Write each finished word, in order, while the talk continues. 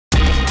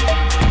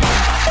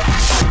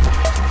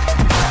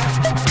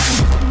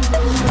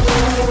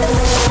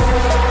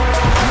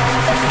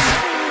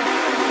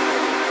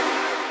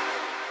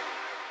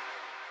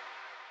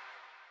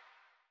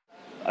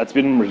It's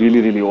been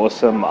really, really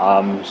awesome.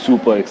 I'm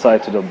super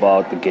excited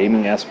about the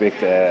gaming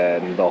aspect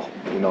and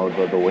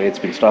the way it's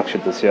been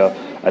structured this year.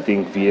 I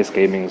think VS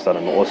Gaming's done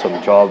an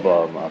awesome job.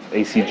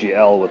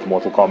 ACGL with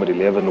Mortal Kombat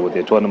 11 with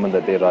their tournament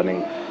that they're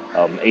running.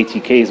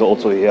 ATK is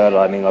also here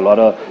running a lot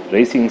of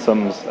racing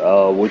sims,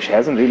 which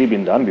hasn't really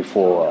been done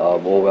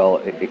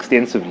before,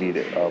 extensively,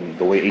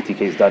 the way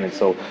ATK has done it.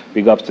 So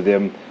big ups to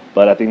them.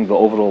 But I think the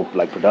overall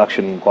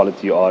production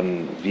quality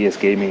on VS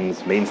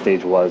Gaming's main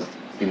stage was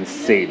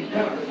insane.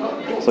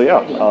 So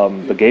yeah,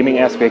 the gaming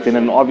aspect, and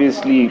then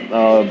obviously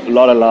a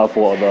lot of love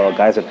for the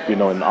guys at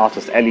in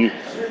Artist Alley.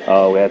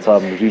 We had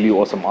some really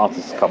awesome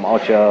artists come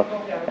out here,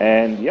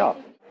 and yeah.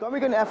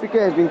 Comic-Con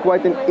Africa has been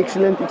quite an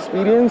excellent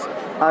experience.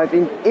 I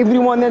think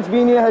everyone that's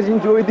been here has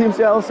enjoyed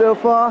themselves so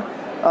far.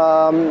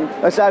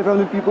 Aside from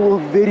the people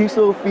who are very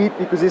slow feet,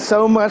 because there's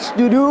so much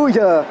to do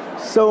here.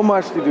 So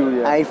much to do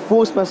here. I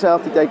forced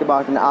myself to take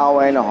about an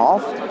hour and a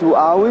half, 2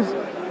 hours,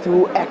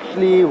 to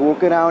actually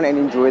walk around and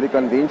enjoy the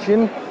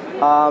convention.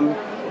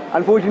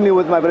 Unfortunately,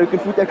 with my broken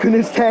foot, I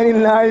couldn't stand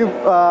in line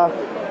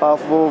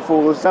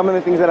for some of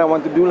the things that I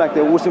want to do, like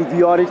the awesome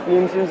VR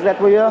experiences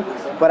that were here.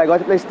 But I got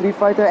to play Street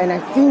Fighter, and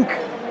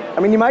I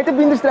mean, you might have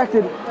been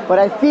distracted, but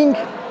I think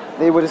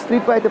there was a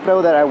Street Fighter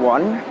Pro that I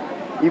won.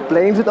 He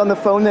blames it on the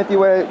phone that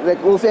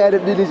also had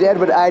it in his head,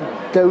 but I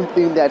don't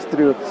think that's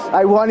true.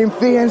 I won him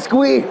fair and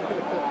square.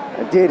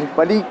 I did,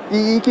 but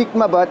he kicked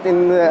my butt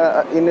in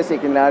the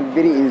second round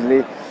very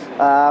easily.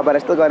 But I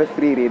still got a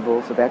free Red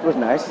Bull, so that was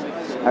nice.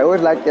 I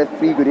always like that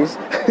free goodies.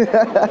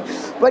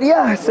 But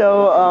yeah,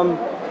 so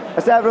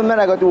aside from that,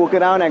 I got to walk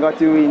around. I got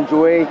to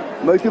enjoy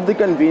most of the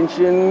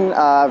convention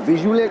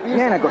visually at least.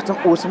 Yeah, and I got some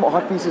awesome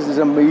art pieces. There's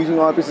amazing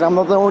art pieces. I'm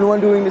not the only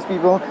one doing this,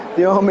 people.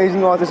 There are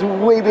amazing artists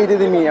way better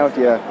than me out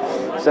here.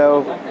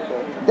 So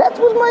that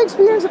was my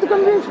experience at the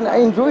convention. I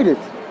enjoyed it.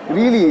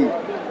 Really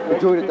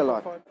enjoyed it a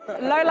lot.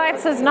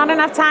 Lowlights is not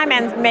enough time,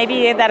 and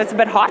maybe that it's a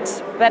bit hot.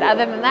 But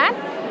other than that,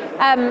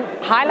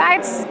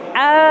 highlights.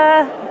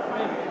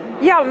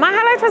 Yeah, my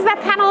highlight was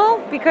that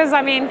panel, because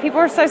I mean, people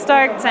were so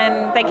stoked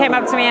and they came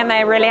up to me and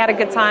they really had a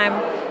good time.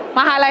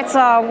 My highlights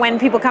are when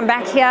people come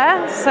back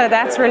here, so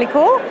that's really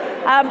cool.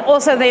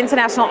 Also, the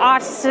international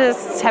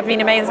artists have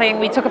been amazing.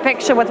 We took a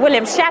picture with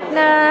William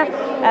Shatner.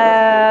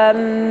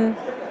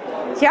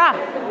 Yeah,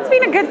 it's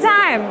been a good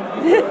time.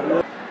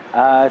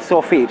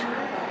 Sore feet.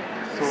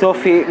 Sore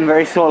feet and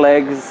very sore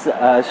legs,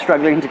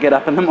 struggling to get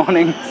up in the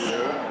mornings.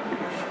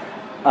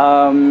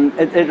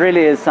 It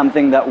really is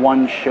something that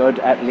one should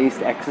at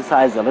least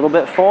exercise a little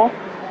bit for,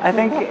 I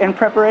think, in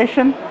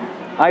preparation.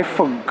 I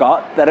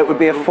forgot that it would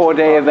be a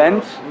 4-day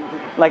event.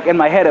 Like in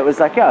my head it was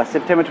like, yeah,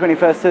 September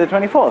 21st to the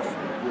 24th.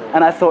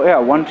 And I thought, yeah,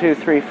 1, 2,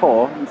 3,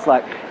 4. It's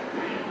like,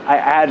 I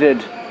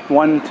added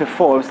 1 to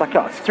 4. It was like,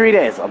 yeah, it's 3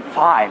 days, I'm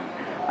fine.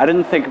 I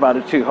didn't think about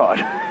it too hard.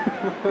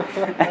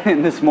 And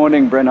then this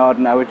morning, Bernard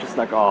and I were just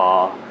like,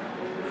 oh,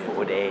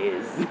 4 days.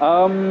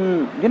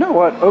 You know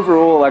what,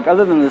 overall, like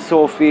other than the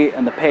sore feet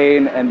and the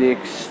pain and the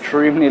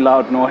extremely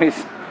loud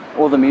noise,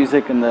 all the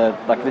music and the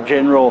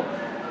general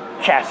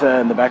chatter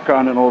in the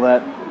background and all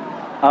that,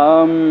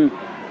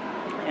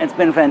 it's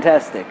been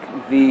fantastic.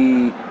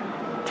 The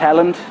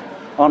talent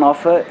on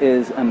offer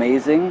is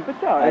amazing. But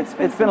yeah,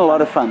 it's been a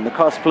lot of fun. The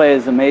cosplay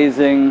is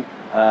amazing.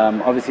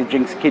 Obviously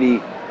Jinx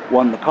Kitty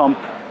won the comp,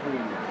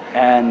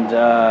 and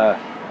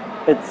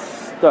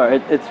it's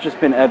just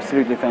been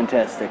absolutely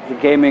fantastic. The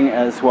gaming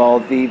as well.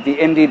 The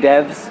indie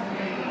devs,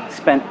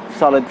 spent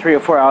solid 3 or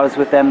 4 hours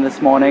with them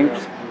this morning,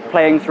 just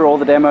playing through all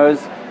the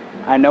demos.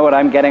 I know what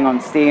I'm getting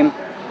on Steam,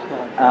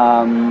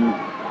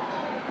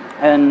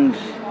 and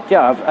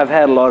yeah, I've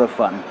had a lot of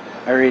fun.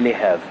 I really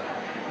have,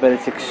 but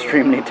it's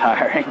extremely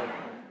tiring.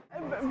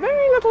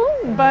 Very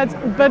little, but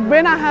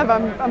when I have,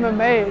 I'm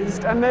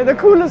amazed. And the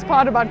coolest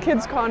part about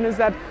KidsCon is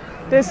that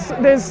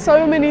there's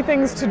so many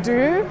things to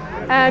do,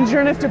 and you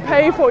don't have to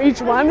pay for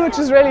each one, which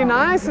is really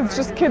nice. It's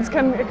just kids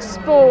can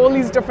explore all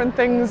these different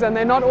things, and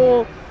they're not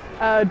all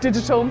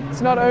digital.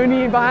 It's not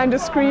only behind a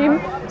screen,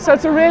 so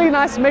it's a really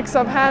nice mix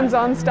of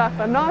hands-on stuff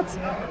and not.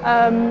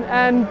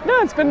 And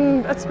no,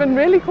 it's been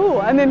really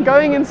cool. And then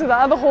going into the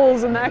other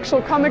halls and the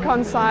actual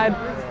Comic-Con side,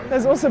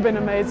 there's also been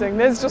amazing.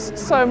 There's just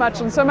so much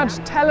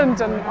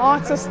talent and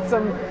artists,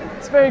 and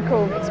it's very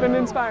cool. It's been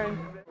inspiring.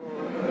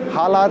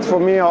 Highlights for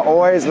me are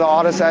always the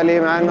Artist Alley,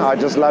 man. I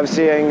just love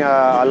seeing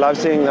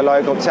the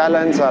local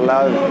talents. I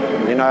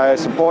love,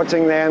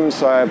 supporting them.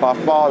 So by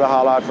far the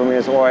highlight for me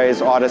is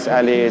always Artist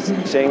Alley,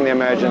 seeing the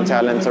emergent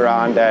talents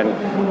around, and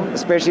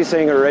especially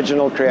seeing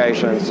original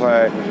creations,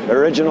 so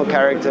original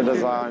character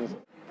designs.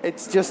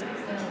 It's just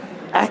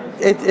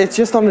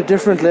on a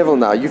different level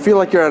now. You feel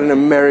like you're at an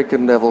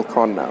American level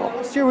con now.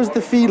 Last year was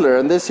the feeler,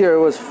 and this year it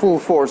was full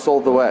force all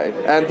the way.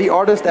 And the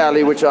Artist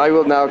Alley, which I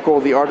will now call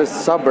the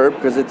Artist Suburb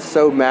because it's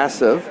so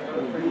massive.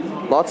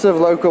 Lots of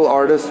local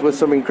artists with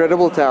some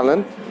incredible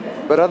talent.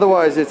 But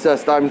otherwise, it's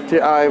just,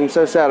 I'm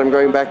so sad I'm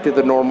going back to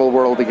the normal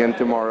world again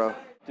tomorrow.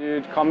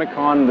 Dude,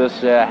 Comic-Con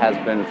this year has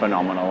been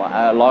phenomenal.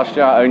 Last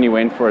year I only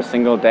went for a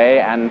single day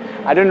and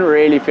I didn't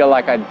really feel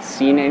like I'd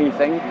seen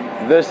anything.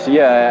 This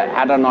year,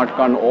 had I not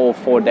gone all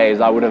 4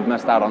 days, I would have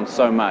missed out on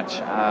so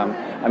much.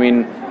 I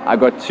mean, I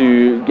got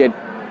to get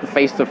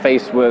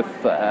face-to-face with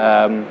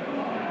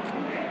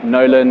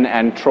Nolan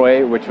and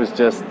Troy, which was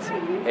just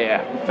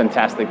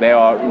fantastic. They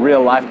are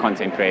real-life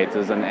content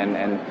creators,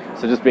 and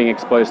so just being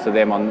exposed to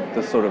them on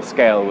this sort of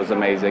scale was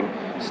amazing.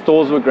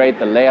 Stores were great,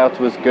 the layout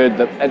was good,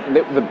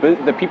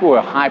 the people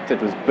were hyped, it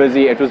was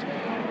busy, it was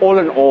all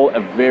in all a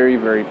very,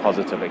 very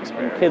positive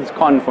experience. Kids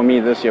Con for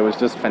me this year was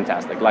just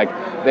fantastic. Like,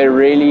 they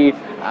really,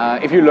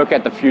 if you look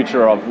at the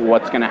future of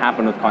what's going to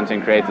happen with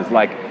content creators,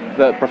 like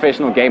the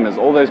professional gamers,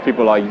 all those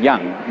people are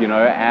young, you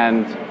know,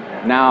 and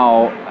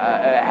now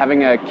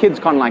having a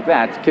kids con like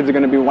that, kids are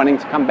going to be wanting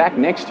to come back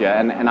next year,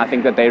 and I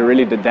think that they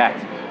really did that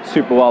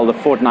super well. The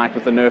Fortnite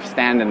with the Nerf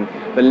stand and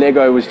the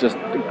Lego was just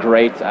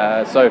great.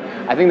 So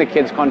I think the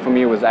kids con for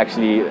me was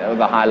actually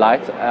the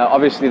highlight.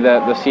 Obviously the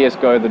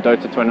CSGO, the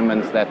Dota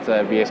tournaments that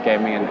VS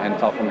Gaming and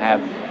Telkom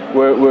have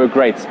were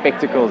great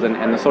spectacles and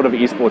the sort of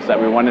esports that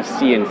we want to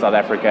see in South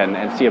Africa,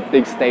 and see a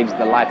big stage,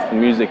 the lights, the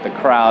music, the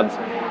crowds.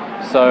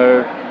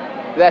 So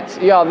that's,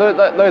 yeah,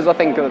 those I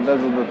think those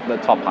are the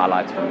top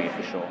highlights for me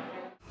for sure.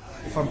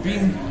 If I'm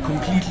being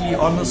completely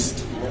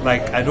honest,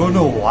 like, I don't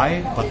know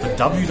why, but the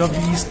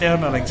WWE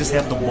stand, I like just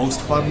had the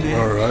most fun there.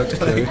 Alright,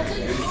 okay.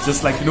 Like,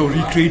 just like, you know,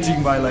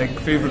 recreating my like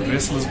favorite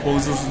wrestlers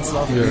poses and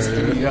stuff.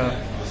 Yeah.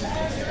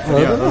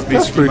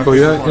 That's pretty cool.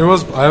 Yeah, it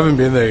was. I haven't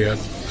been there yet.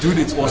 Dude,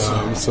 it's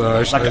awesome. So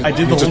I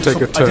did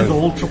the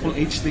whole Triple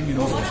H thing, you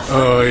know.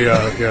 Oh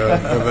yeah,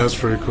 that's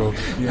pretty cool.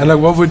 Yeah. And like,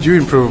 what would you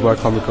improve about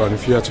Comic-Con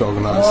if you had to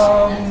organize?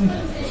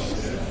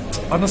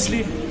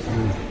 Honestly,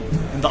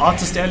 in the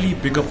artist alley,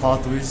 bigger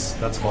pathways.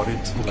 That's about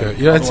it. Okay, like,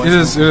 yeah,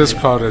 it is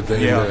crowded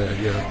there.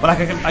 Yeah. But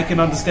I can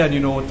understand,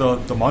 you know, the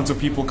amounts of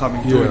people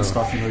coming through and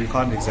stuff. You know, you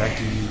can't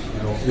exactly,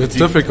 you know. It's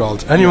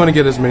difficult, and you want to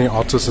get as many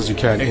artists as you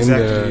can in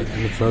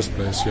the first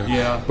place.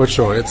 Yeah. But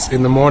sure, it's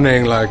in the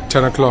morning, like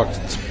 10 o'clock.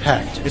 It's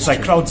packed. It's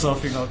like crowd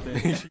surfing out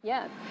there.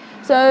 Yeah.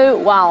 So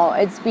wow,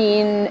 it's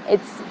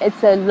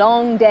a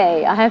long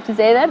day. I have to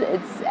say that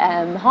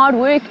it's hard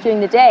work during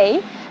the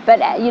day.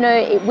 But you know,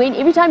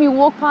 every time you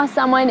walk past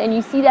someone and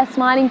you see that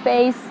smiling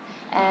face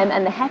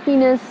and the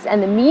happiness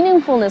and the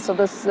meaningfulness of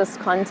this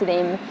con to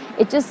them,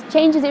 it just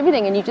changes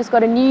everything, and you've just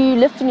got a new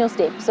lift in your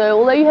step. So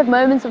although you have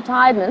moments of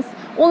tiredness,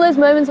 all those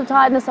moments of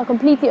tiredness are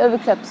completely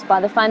overclipped by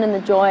the fun and the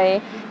joy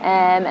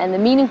and the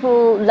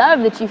meaningful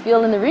love that you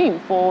feel in the room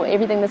for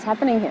everything that's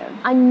happening here.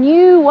 I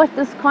knew what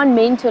this con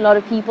meant to a lot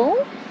of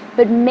people,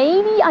 but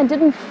maybe I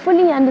didn't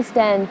fully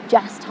understand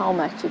just how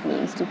much it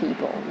means to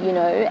people, you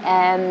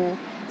know.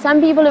 Some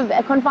people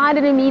have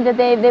confided in me that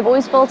they've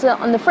always felt it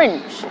on the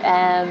fringe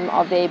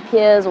of their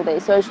peers or their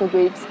social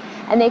groups,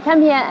 and they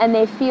come here and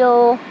they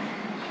feel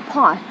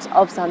part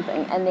of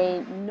something, and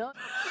they know.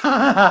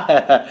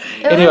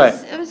 Anyway,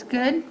 it was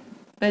good,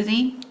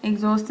 busy,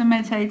 exhausting,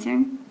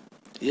 meditating.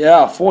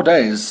 Yeah, 4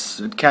 days.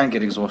 It can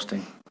get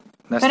exhausting.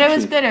 But it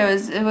was good.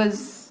 It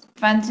was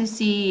fun to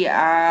see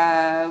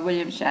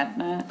William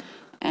Shatner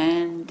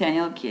and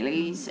Daniel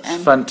Achilles. And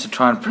it's fun to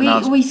try and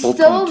pronounce. We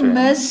still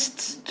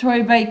missed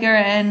Troy Baker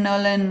and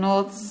Nolan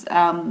North's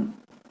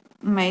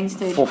main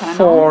stage for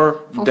panel.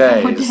 4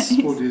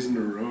 days. 4 days in a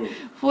row.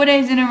 4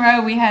 days in a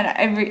row. We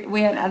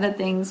had other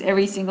things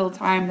every single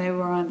time they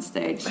were on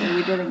stage, so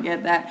we didn't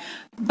get that.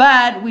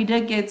 But we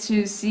did get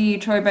to see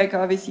Troy Baker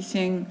obviously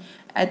sing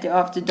at the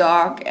After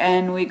Dark,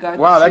 and we got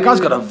that guy's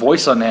got a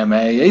voice on him,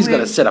 eh? He's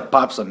got a set of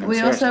pops on him. We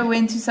also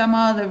went to some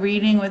other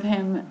reading with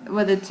him,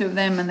 with the two of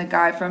them and the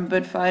guy from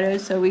Bud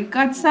Photos, so we've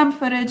got some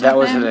footage that of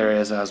was them.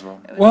 Hilarious as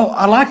well. Well,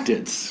 I liked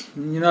it.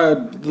 You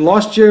know,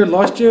 last year,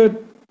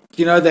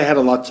 you know, they had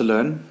a lot to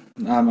learn.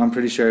 I'm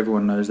pretty sure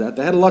everyone knows that.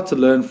 They had a lot to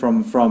learn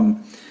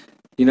from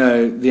you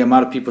know, the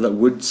amount of people that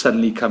would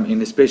suddenly come in,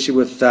 especially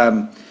with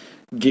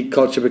geek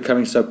culture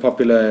becoming so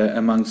popular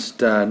amongst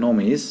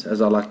normies, as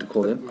I like to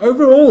call them.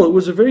 Overall, it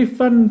was a very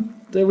fun.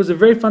 It was a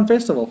very fun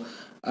festival.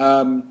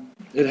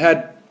 It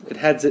had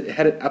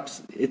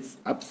its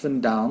ups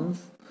and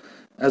downs,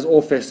 as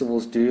all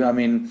festivals do. I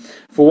mean,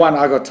 for one,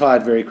 I got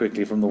tired very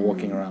quickly from the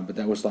walking around, but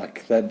that was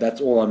like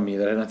that's all on me.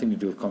 That had nothing to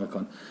do with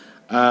Comic-Con.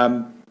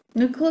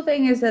 The cool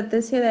thing is that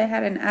this year they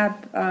had an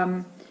app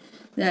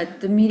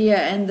that the media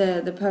and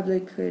the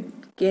public could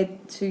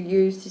get to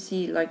use to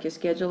see like your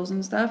schedules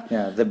and stuff.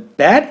 Yeah, the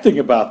bad thing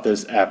about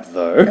this app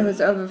though, it was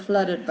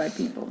overflooded by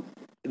people.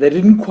 They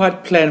didn't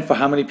quite plan for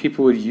how many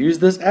people would use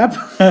this app.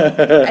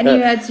 And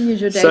you had to use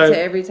your data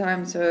every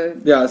time, so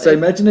yeah, so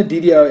imagine a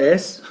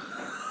DDoS.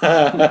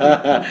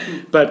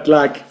 But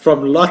like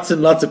from lots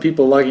and lots of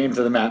people logging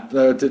into the map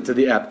to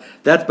the app.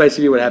 That's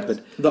basically what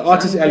happened. The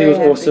artist alley was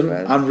awesome.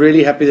 I'm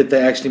really happy that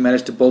they actually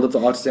managed to build up the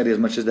artist alley as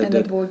much as they did.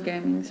 And the board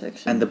gaming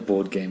section. And the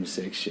board game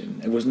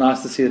section. It was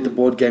nice to see that the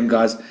board game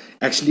guys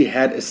actually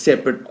had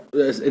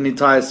an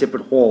entire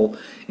separate hall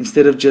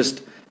instead of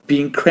just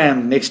being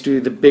crammed next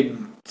to the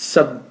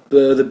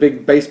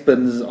big base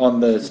bins on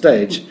the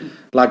stage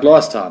like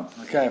last time.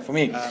 Okay, for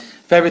me,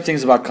 favorite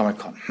things about Comic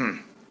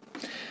Con.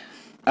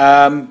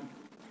 The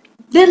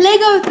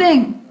Lego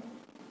thing.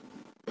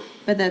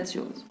 But that's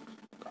yours.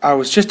 I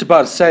was just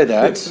about to say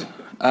that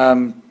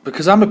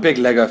because I'm a big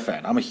Lego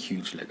fan. I'm a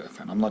huge Lego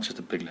fan. I'm not just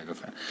a big Lego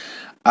fan.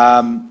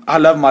 I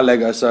love my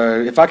Lego, so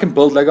if I can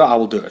build Lego, I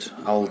will do it.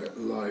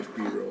 Live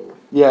B-roll.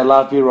 Yeah,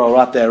 live B-roll,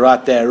 right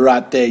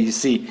there. You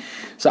see.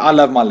 So I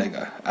love my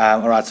Lego.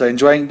 All right, so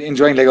enjoying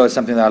Lego is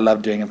something that I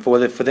love doing, and for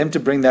them to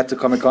bring that to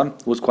Comic Con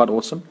was quite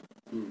awesome.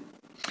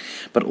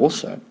 But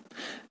also,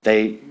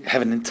 they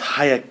have an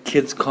entire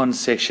Kids Con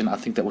section. I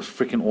think that was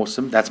freaking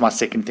awesome. That's my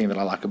second thing that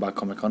I like about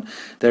Comic Con.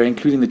 They're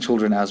including the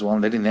children as well,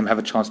 and letting them have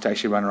a chance to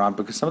actually run around,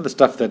 because some of the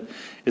stuff that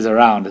is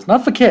around is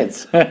not for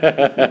kids.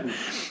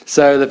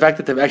 So the fact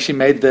that they've actually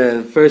made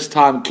the first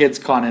time Kids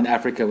Con in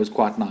Africa was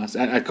quite nice.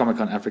 At Comic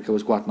Con Africa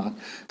was quite nice.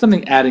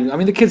 Something adding. I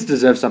mean, the kids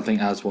deserve something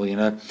as well. You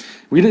know,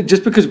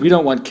 just because we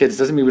don't want kids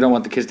doesn't mean we don't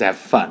want the kids to have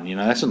fun. You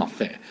know, that's just not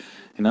fair.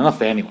 You know, not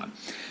for anyone.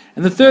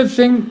 And the third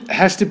thing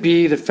has to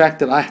be the fact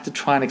that I had to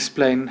try and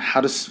explain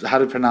how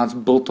to pronounce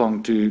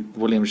biltong to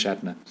William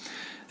Shatner.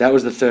 That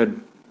was the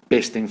third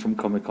best thing from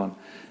Comic Con.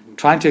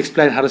 Trying to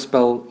explain how to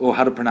spell or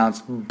how to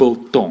pronounce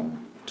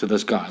biltong to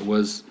this guy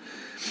was.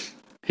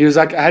 He was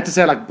like, I had to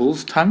say it like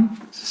bull's tongue.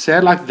 Say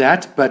it like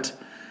that, but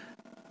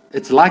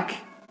it's like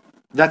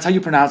that's how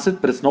you pronounce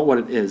it, but it's not what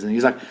it is. And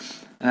he's like,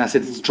 and I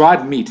said it's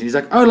dried meat, and he's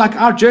like, oh, like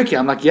our jerky.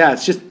 I'm like, yeah,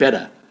 it's just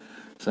better.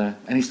 So,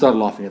 and he started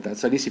laughing at that.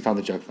 So at least he found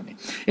the joke funny.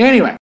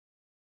 Anyway,